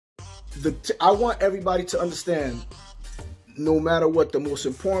I want everybody to understand, no matter what, the most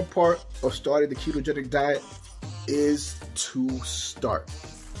important part of starting the ketogenic diet is to start.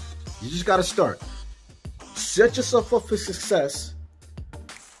 You just got to start. Set yourself up for success.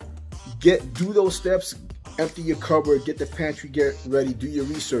 Do those steps, empty your cupboard, get the pantry, get ready, do your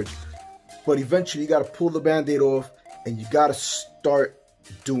research. But eventually you got to pull the band-aid off and you got to start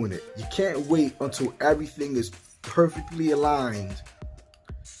doing it. You can't wait until everything is perfectly aligned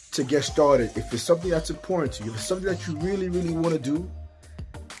to get started. If it's something that's important to you, if it's something that you really, really want to do,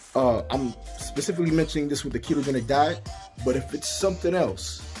 I'm specifically mentioning this with the ketogenic diet, but if it's something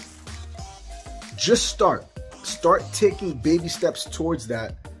else, just start. Start taking baby steps towards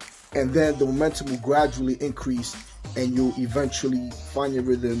that, and then the momentum will gradually increase, and you'll eventually find your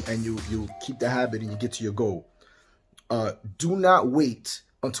rhythm, and you'll keep the habit, and you get to your goal. Do not wait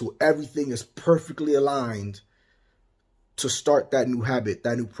until everything is perfectly aligned to start that new habit,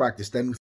 that new practice, that new